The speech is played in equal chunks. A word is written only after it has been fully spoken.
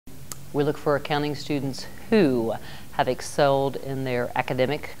We look for accounting students who have excelled in their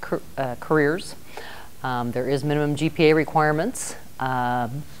academic careers. There is minimum GPA requirements,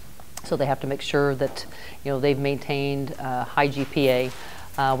 so they have to make sure that they've maintained high GPA.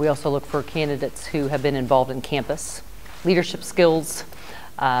 We also look for candidates who have been involved in campus leadership skills.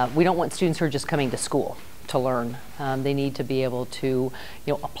 We don't want students who are just coming to school to learn. They need to be able to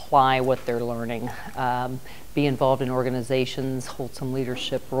apply what they're learning, be involved in organizations, hold some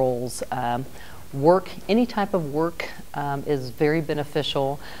leadership roles. Any type of work is very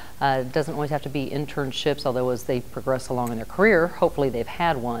beneficial. It doesn't always have to be internships, although as they progress along in their career, hopefully they've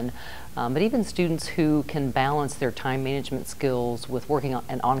had one. But even students who can balance their time management skills with working on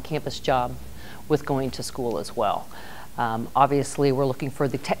an on-campus job with going to school as well. Obviously, we're looking for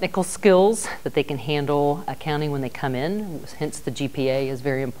the technical skills that they can handle accounting when they come in, hence the GPA is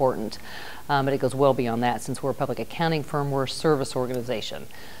very important. But it goes well beyond that. Since we're a public accounting firm, we're a service organization.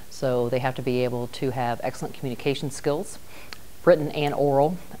 So they have to be able to have excellent communication skills, written and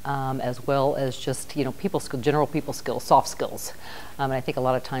oral, as well as just people skill, general people skills, soft skills. And I think a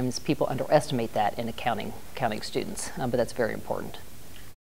lot of times people underestimate that in accounting students, but that's very important.